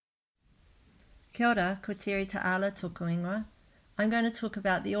Kia ora, ko Tere Ta'ala tōku ingoa. I'm going to talk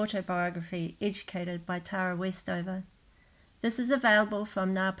about the autobiography Educated by Tara Westover. This is available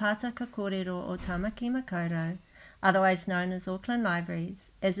from Ngā Pātaka Kōrero o Tamaki Makaurau, otherwise known as Auckland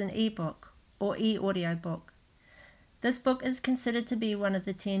Libraries, as an e-book or e-audio book. This book is considered to be one of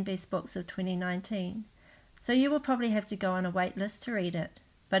the 10 best books of 2019, so you will probably have to go on a wait list to read it,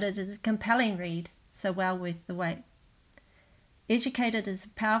 but it is a compelling read, so well worth the wait. Educated is a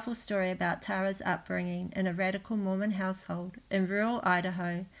powerful story about Tara's upbringing in a radical Mormon household in rural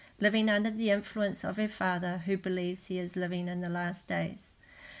Idaho, living under the influence of her father, who believes he is living in the last days.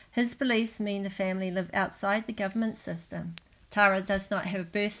 His beliefs mean the family live outside the government system. Tara does not have a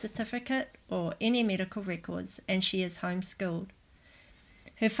birth certificate or any medical records, and she is homeschooled.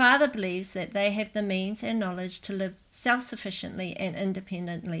 Her father believes that they have the means and knowledge to live self-sufficiently and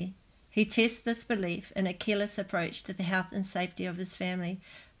independently. He tests this belief in a careless approach to the health and safety of his family,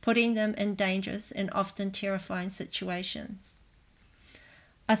 putting them in dangerous and often terrifying situations.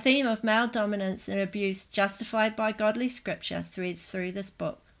 A theme of male dominance and abuse justified by godly scripture threads through this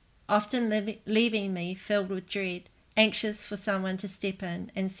book, often leaving me filled with dread, anxious for someone to step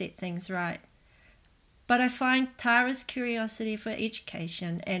in and set things right. But I find Tara's curiosity for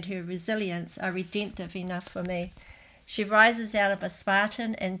education and her resilience are redemptive enough for me. She rises out of a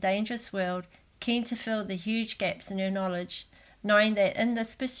Spartan and dangerous world, keen to fill the huge gaps in her knowledge, knowing that in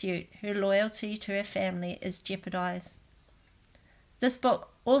this pursuit her loyalty to her family is jeopardized. This book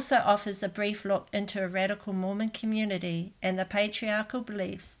also offers a brief look into a radical Mormon community and the patriarchal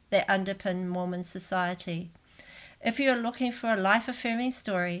beliefs that underpin Mormon society. If you are looking for a life-affirming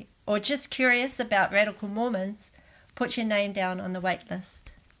story or just curious about radical Mormons, put your name down on the wait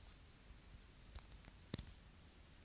list.